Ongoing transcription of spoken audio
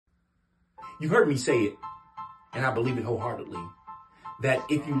You've heard me say it, and I believe it wholeheartedly, that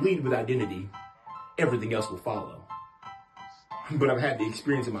if you lead with identity, everything else will follow. But I've had the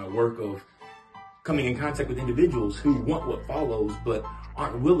experience in my work of coming in contact with individuals who want what follows, but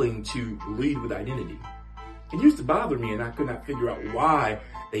aren't willing to lead with identity. It used to bother me, and I could not figure out why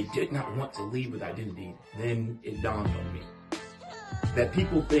they did not want to lead with identity. Then it dawned on me that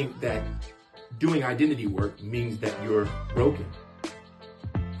people think that doing identity work means that you're broken,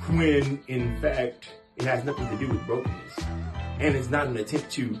 when in fact it has nothing to do with brokenness, and it's not an attempt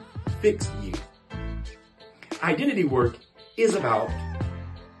to fix you. Identity work is about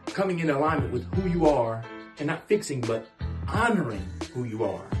coming in alignment with who you are and not fixing, but honoring who you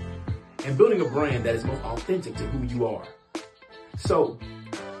are and building a brand that is most authentic to who you are. So,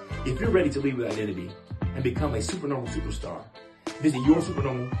 if you're ready to lead with identity and become a supernormal superstar, visit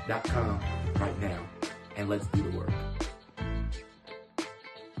yoursupernormal.com right now and let's do the work.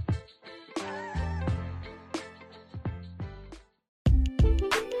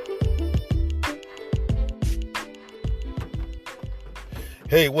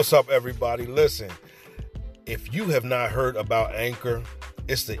 Hey, what's up, everybody? Listen, if you have not heard about Anchor,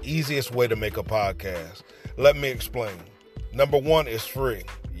 it's the easiest way to make a podcast. Let me explain. Number one, it's free.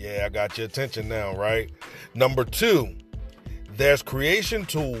 Yeah, I got your attention now, right? Number two, there's creation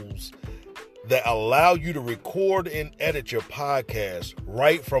tools that allow you to record and edit your podcast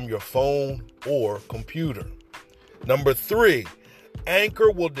right from your phone or computer. Number three, Anchor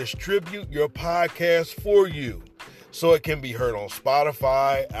will distribute your podcast for you, so it can be heard on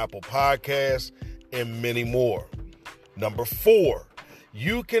Spotify, Apple Podcasts, and many more. Number four,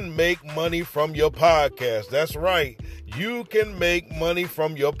 you can make money from your podcast. That's right. You can make money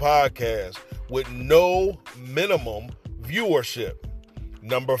from your podcast with no minimum viewership.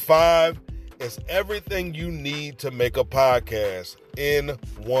 Number five, it's everything you need to make a podcast in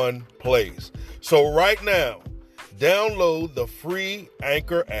one place. So right now, download the free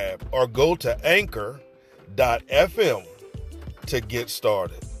Anchor app or go to Anchor.fm to get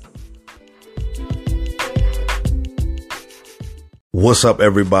started. What's up,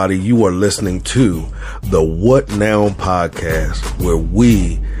 everybody? You are listening to the What Now podcast, where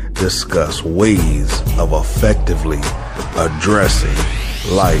we discuss ways of effectively addressing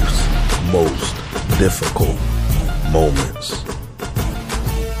life's most difficult moments.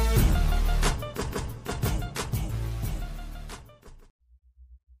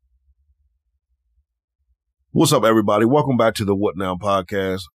 What's up, everybody? Welcome back to the What Now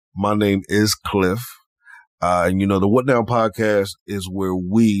podcast. My name is Cliff. And the What Now podcast is where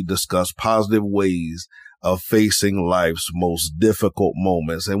we discuss positive ways of facing life's most difficult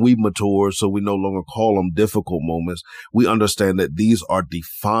moments. And we mature, so we no longer call them difficult moments. We understand that these are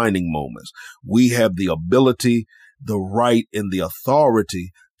defining moments. We have the ability, the right, and the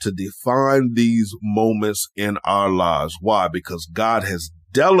authority to define these moments in our lives. Why? Because God has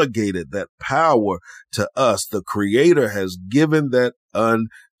delegated that power to us. The Creator has given that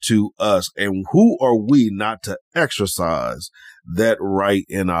unto us. And who are we not to exercise that right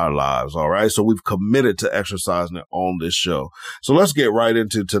in our lives? All right. So we've committed to exercising it on this show. So let's get right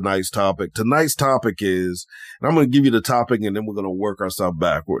into tonight's topic. Tonight's topic is, and I'm going to give you the topic and then we're going to work ourselves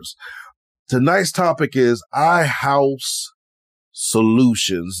backwards. Tonight's topic is, I house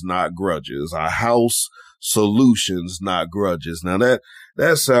solutions, not grudges. I house solutions, not grudges. Now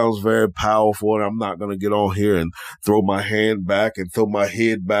that sounds very powerful, and I'm not going to get on here and throw my hand back and throw my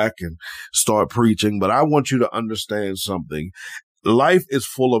head back and start preaching, but I want you to understand something. Life is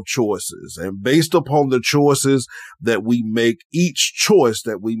full of choices, and based upon the choices that we make, each choice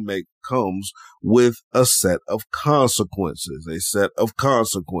that we make comes with a set of consequences,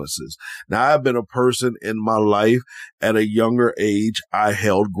 Now, I've been a person in my life at a younger age. I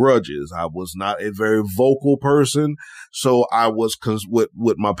held grudges. I was not a very vocal person. So I was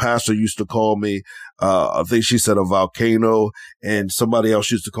what my pastor used to call me. I think she said a volcano, and somebody else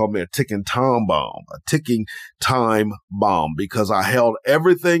used to call me a ticking time bomb, because I held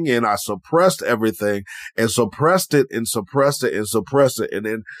everything in. I suppressed everything and suppressed it and suppressed it and suppressed it. And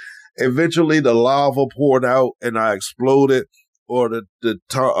then eventually the lava poured out and I exploded, or the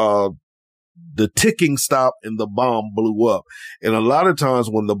ticking stopped and the bomb blew up. And a lot of times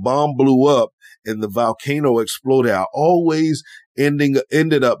when the bomb blew up and the volcano exploded, I always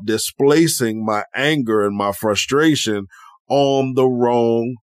ended up displacing my anger and my frustration on the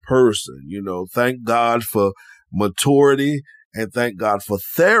wrong person. Thank God for maturity and thank God for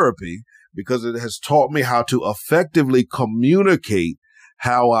therapy, because it has taught me how to effectively communicate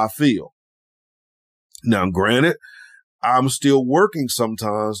how I feel. Now, granted, I'm still working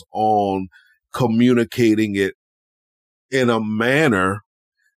sometimes on communicating it in a manner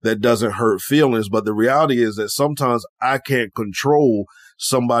that doesn't hurt feelings. But the reality is that sometimes I can't control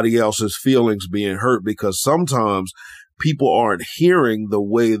somebody else's feelings being hurt, because sometimes people aren't hearing the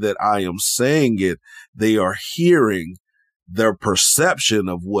way that I am saying it. They are hearing their perception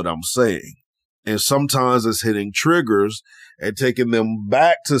of what I'm saying. And sometimes it's hitting triggers and taking them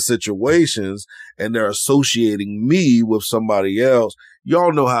back to situations, and they're associating me with somebody else.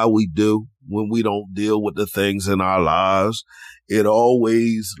 Y'all know how we do when we don't deal with the things in our lives. It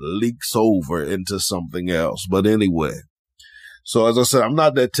always leaks over into something else. But anyway, so as I said, I'm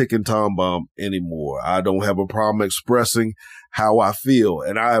not that ticking time bomb anymore. I don't have a problem expressing how I feel.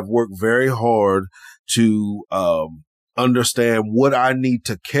 And I have worked very hard to understand what I need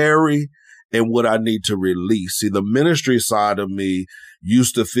to carry and what I need to release. See, the ministry side of me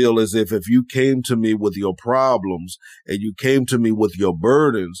used to feel as if you came to me with your problems and you came to me with your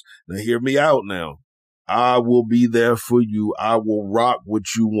burdens, now hear me out now. I will be there for you. I will rock with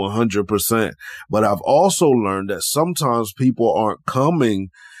you 100%. But I've also learned that sometimes people aren't coming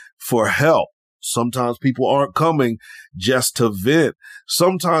for help. Sometimes people aren't coming just to vent.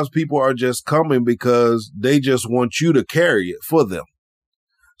 Sometimes people are just coming because they just want you to carry it for them.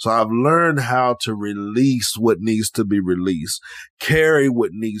 So I've learned how to release what needs to be released, carry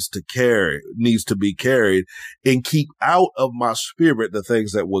what needs to be carried, and keep out of my spirit the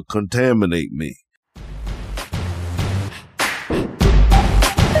things that would contaminate me.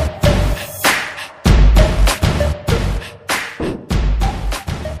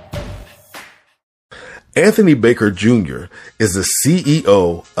 Anthony Baker Jr. is the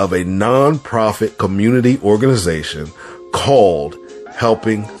CEO of a nonprofit community organization called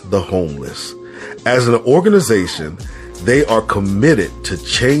Helping the Homeless. As an organization, they are committed to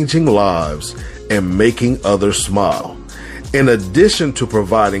changing lives and making others smile. In addition to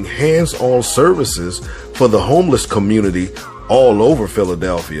providing hands-on services for the homeless community all over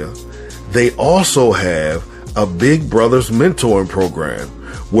Philadelphia, they also have a Big Brothers mentoring program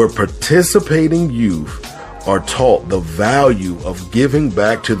where participating youth are taught the value of giving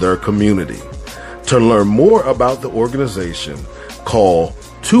back to their community. To learn more about the organization, call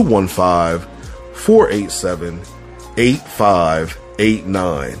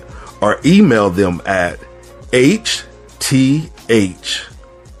 215-487-8589 or email them at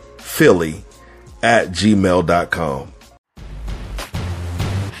hthphilly@gmail.com.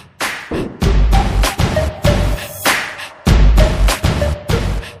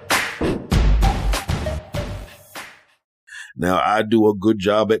 Now, I do a good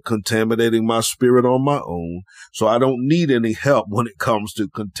job at contaminating my spirit on my own, so I don't need any help when it comes to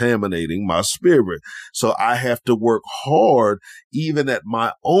contaminating my spirit. So I have to work hard, even at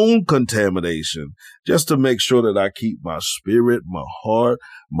my own contamination, just to make sure that I keep my spirit, my heart,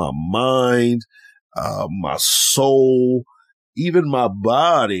 my mind, my soul, even my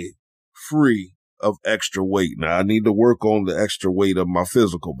body free of extra weight. Now, I need to work on the extra weight of my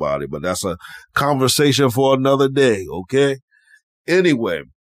physical body, but that's a conversation for another day, okay? Anyway,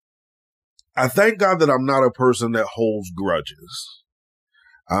 I thank God that I'm not a person that holds grudges.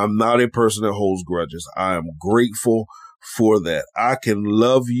 I'm not a person that holds grudges. I am grateful for that. I can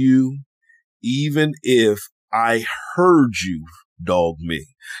love you even if I heard you dog me.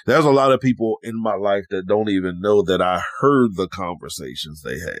 There's a lot of people in my life that don't even know that I heard the conversations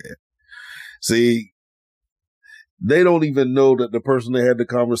they had. See, they don't even know that the person they had the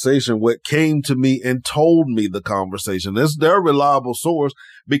conversation with came to me and told me the conversation. It's their reliable source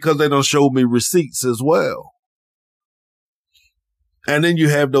because they don't show me receipts as well. And then you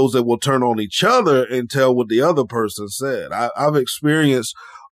have those that will turn on each other and tell what the other person said. I've experienced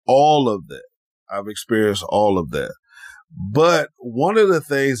all of that. But one of the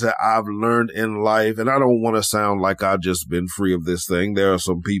things that I've learned in life, and I don't want to sound like I've just been free of this thing. There are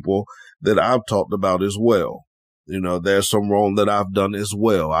some people that I've talked about as well. You know, there's some wrong that I've done as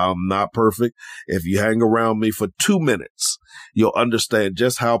well. I'm not perfect. If you hang around me for 2 minutes, you'll understand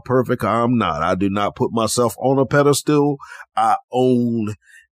just how perfect I'm not. I do not put myself on a pedestal. I own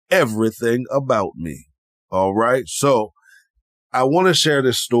everything about me. All right. So I want to share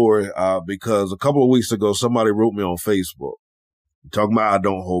this story because a couple of weeks ago, somebody wrote me on Facebook talking about I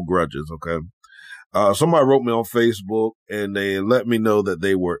don't hold grudges. Okay. Somebody wrote me on Facebook and they let me know that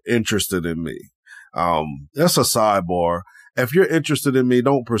they were interested in me. That's a sidebar. If you're interested in me,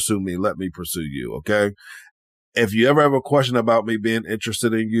 don't pursue me. Let me pursue you. Okay. If you ever have a question about me being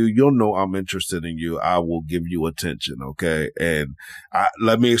interested in you, you'll know I'm interested in you. I will give you attention. Okay. And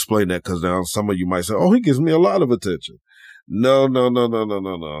let me explain that, because now some of you might say, oh, he gives me a lot of attention. No.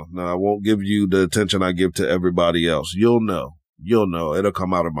 I won't give you the attention I give to everybody else. You'll know. you'll know. It'll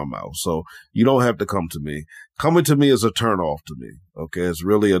come out of my mouth. So you don't have to come to me. Coming to me is a turn off to me. Okay. It's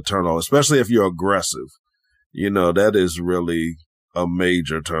really a turn off, especially if you're aggressive. That is really a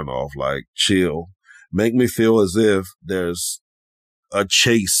major turn off. Like, chill. Make me feel as if there's a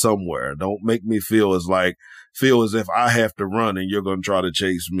chase somewhere. Don't make me feel as if I have to run and you're going to try to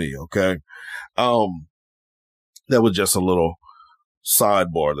chase me. Okay. That was just a little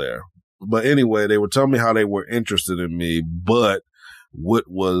sidebar there. But anyway, they were telling me how they were interested in me, but what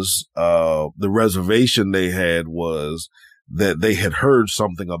was, the reservation they had was that they had heard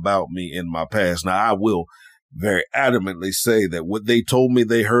something about me in my past. Now, I will very adamantly say that what they told me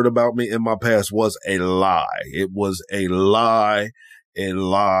they heard about me in my past was a lie. It was a lie, a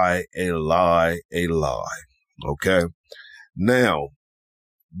lie, a lie, a lie. Okay. Now,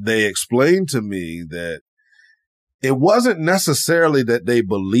 they explained to me that it wasn't necessarily that they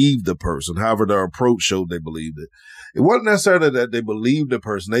believed the person. However, their approach showed they believed it. It wasn't necessarily that they believed the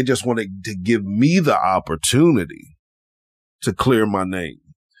person. They just wanted to give me the opportunity to clear my name.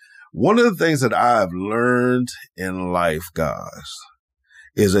 One of the things that I've learned in life, guys,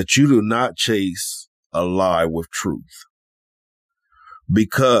 is that you do not chase a lie with truth,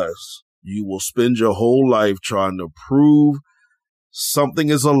 because you will spend your whole life trying to prove something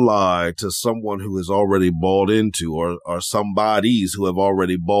is a lie to someone who has already bought into, or somebodies who have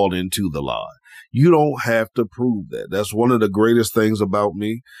already bought into the lie. You don't have to prove that. That's one of the greatest things about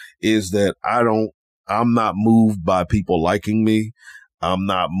me, is that I'm not moved by people liking me. I'm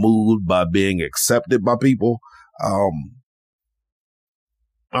not moved by being accepted by people.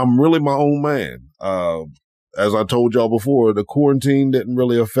 I'm really my own man. As I told y'all before, the quarantine didn't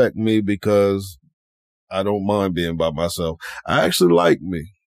really affect me because I don't mind being by myself. I actually like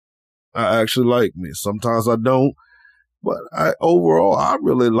me. Sometimes I don't, but overall, I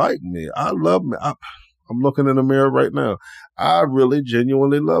really like me. I love me. I'm looking in the mirror right now. I really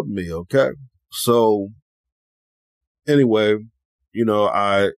genuinely love me. Okay. So anyway,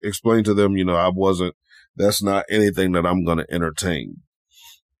 I explained to them, that's not anything that I'm going to entertain.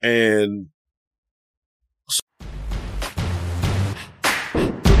 And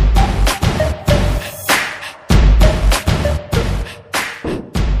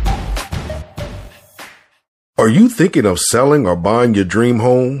are you thinking of selling or buying your dream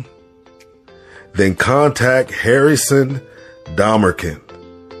home? Then contact Harrison Damerkin,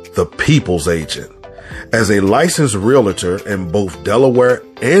 the People's Agent. As a licensed realtor in both Delaware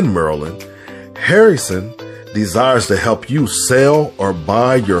and Maryland, Harrison desires to help you sell or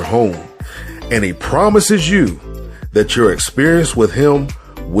buy your home, and he promises you that your experience with him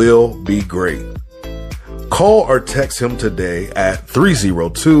will be great. Call or text him today at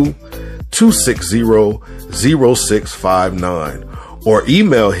 302-260-0659 or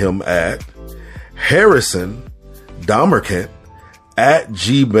email him at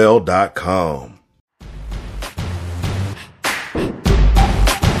harrisondamerkant@gmail.com.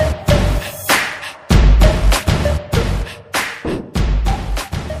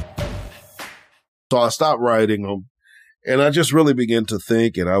 So I stopped writing them, and I just really began to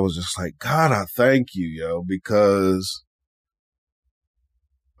think, and I was just like, God, I thank you, because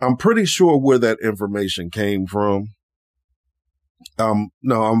I'm pretty sure where that information came from.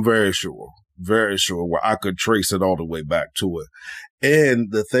 No, I'm very sure where I could trace it all the way back to it.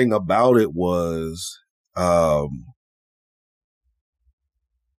 And the thing about it was, I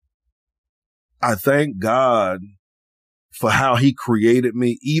thank God for how he created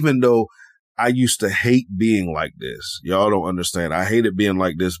me, even though I used to hate being like this. Y'all don't understand. I hated being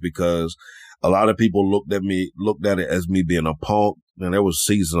like this because a lot of people looked at it as me being a punk. And there was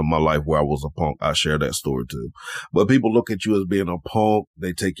seasons of my life where I was a punk. I share that story too. But people look at you as being a punk.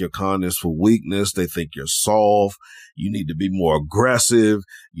 They take your kindness for weakness. They think you're soft. You need to be more aggressive.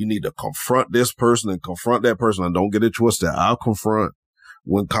 You need to confront this person and confront that person. And don't get it twisted. I'll confront.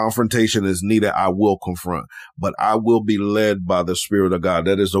 When confrontation is needed, I will confront, but I will be led by the Spirit of God.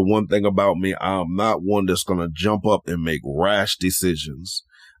 That is the one thing about me. I'm not one that's going to jump up and make rash decisions.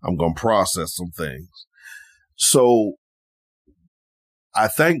 I'm going to process some things. So I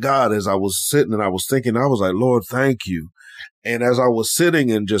thank God. As I was sitting and I was thinking, I was like, Lord, thank you. And as I was sitting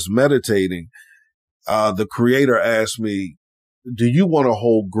and just meditating, the Creator asked me, do you want to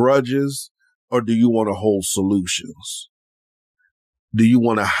hold grudges or do you want to hold solutions? Do you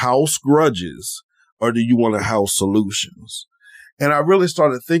want to house grudges or do you want to house solutions? And I really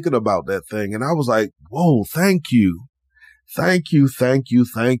started thinking about that thing. And I was like, whoa, thank you. Thank you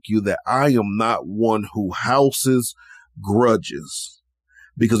that I am not one who houses grudges.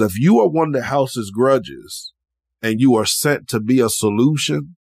 Because if you are one that houses grudges and you are sent to be a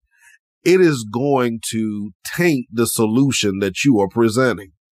solution, it is going to taint the solution that you are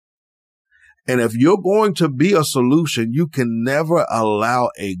presenting. And if you're going to be a solution, you can never allow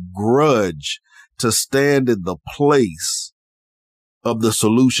a grudge to stand in the place of the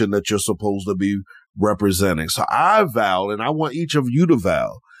solution that you're supposed to be representing. So I vow, and I want each of you to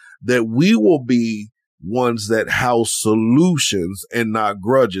vow, that we will be ones that house solutions and not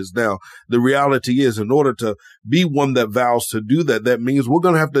grudges. Now, the reality is, in order to be one that vows to do that, that means we're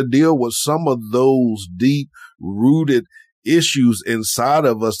going to have to deal with some of those deep rooted issues inside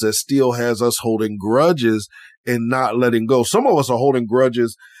of us that still has us holding grudges and not letting go. Some of us are holding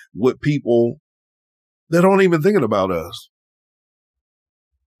grudges with people that aren't even thinking about us.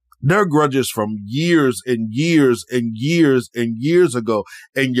 They're grudges from years and years and years and years ago,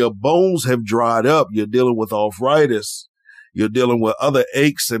 and your bones have dried up. You're dealing with arthritis. You're dealing with other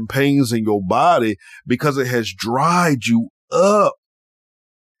aches and pains in your body because it has dried you up.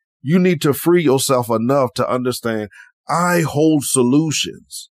 You need to free yourself enough to understand, I hold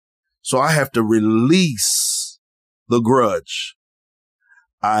solutions, so I have to release the grudge.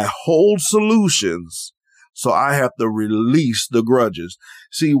 I hold solutions, so I have to release the grudges.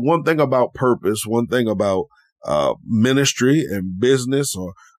 See, one thing about purpose, one thing about ministry and business,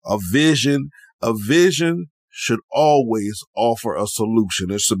 or a vision should always offer a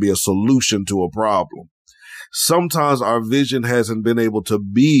solution. It should be a solution to a problem. Sometimes our vision hasn't been able to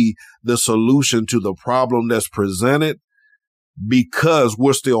be the solution to the problem that's presented because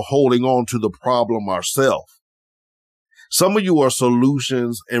we're still holding on to the problem ourselves. Some of you are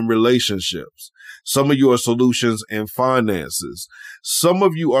solutions in relationships. Some of you are solutions in finances. Some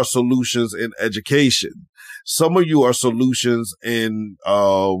of you are solutions in education. Some of you are solutions in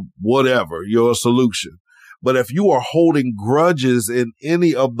whatever. You're a solution. But if you are holding grudges in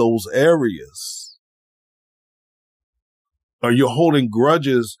any of those areas, or you're holding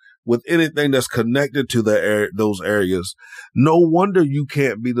grudges with anything that's connected to those areas, no wonder you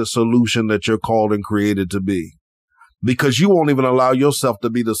can't be the solution that you're called and created to be. Because you won't even allow yourself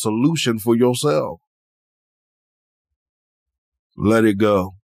to be the solution for yourself. Let it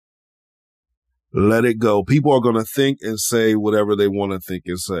go. Let it go. People are going to think and say whatever they want to think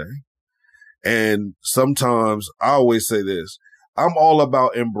and say. And sometimes I always say this, I'm all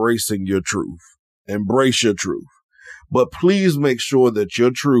about embracing your truth. Embrace your truth. But please make sure that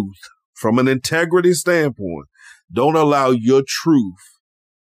your truth, from an integrity standpoint, don't allow your truth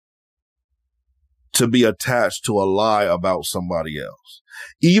to be attached to a lie about somebody else.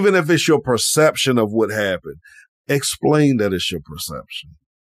 Even if it's your perception of what happened, explain that it's your perception.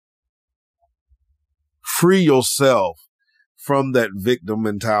 Free yourself from that victim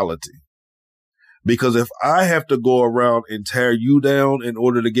mentality. Because if I have to go around and tear you down in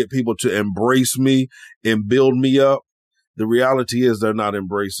order to get people to embrace me and build me up, the reality is they're not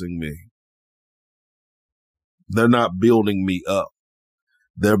embracing me. They're not building me up.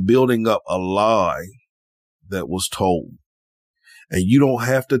 They're building up a lie that was told. And you don't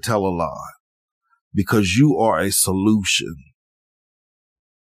have to tell a lie because you are a solution.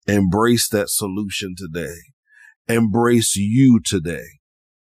 Embrace that solution today. Embrace you today.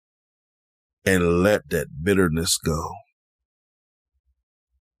 And let that bitterness go.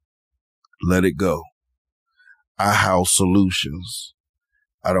 Let it go. I house solutions.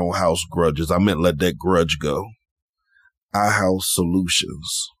 I don't house grudges. I meant let that grudge go. I house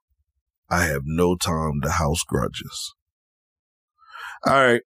solutions. I have no time to house grudges. All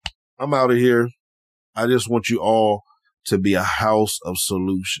right. I'm out of here. I just want you all to be a house of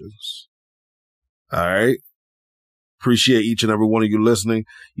solutions. All right. Appreciate each and every one of you listening.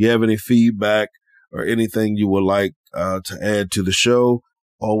 You have any feedback or anything you would like to add to the show,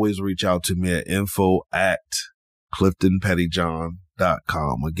 always reach out to me at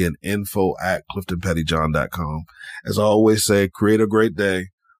info@CliftonPettyJohn.com. Again, info@CliftonPettyJohn.com. As I always say, create a great day,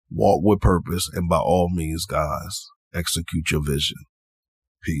 walk with purpose, and by all means, guys, execute your vision.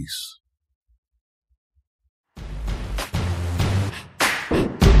 Peace.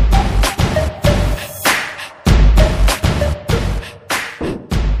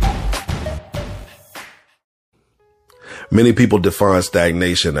 Many people define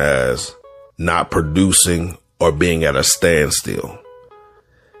stagnation as not producing or being at a standstill.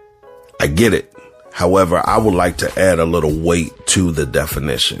 I get it. However, I would like to add a little weight to the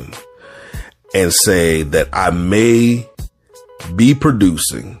definition and say that I may be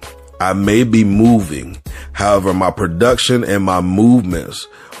producing, I may be moving. However, my production and my movements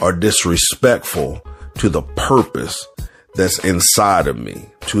are disrespectful to the purpose that's inside of me,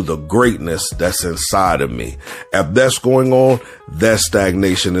 to the greatness that's inside of me. If that's going on, that's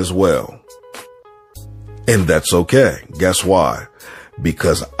stagnation as well. And that's okay. Guess why?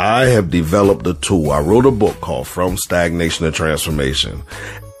 because I have developed a tool. I wrote a book called From Stagnation to Transformation.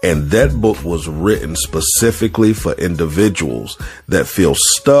 And that book was written specifically for individuals that feel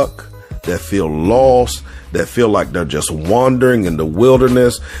stuck, that feel lost, that feel like they're just wandering in the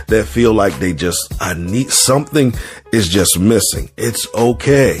wilderness, that feel like I need something is just missing. It's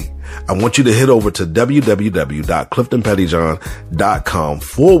okay. I want you to head over to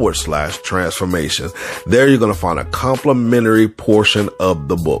www.cliftonpettyjohn.com/transformation. There you're going to find a complimentary portion of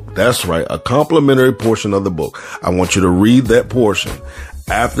the book. That's right. A complimentary portion of the book. I want you to read that portion.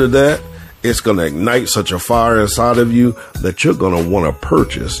 After that, it's going to ignite such a fire inside of you that you're going to want to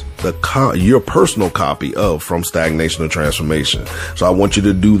purchase your personal copy of From Stagnation to Transformation. So I want you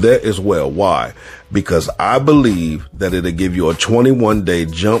to do that as well. Why? Because I believe that it'll give you a 21-day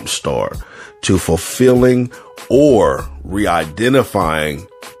jump start to fulfilling or re-identifying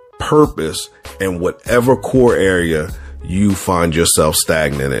purpose in whatever core area you find yourself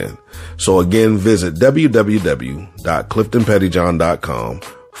stagnant in. So again, visit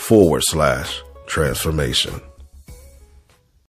www.cliftonpettyjohn.com/transformation.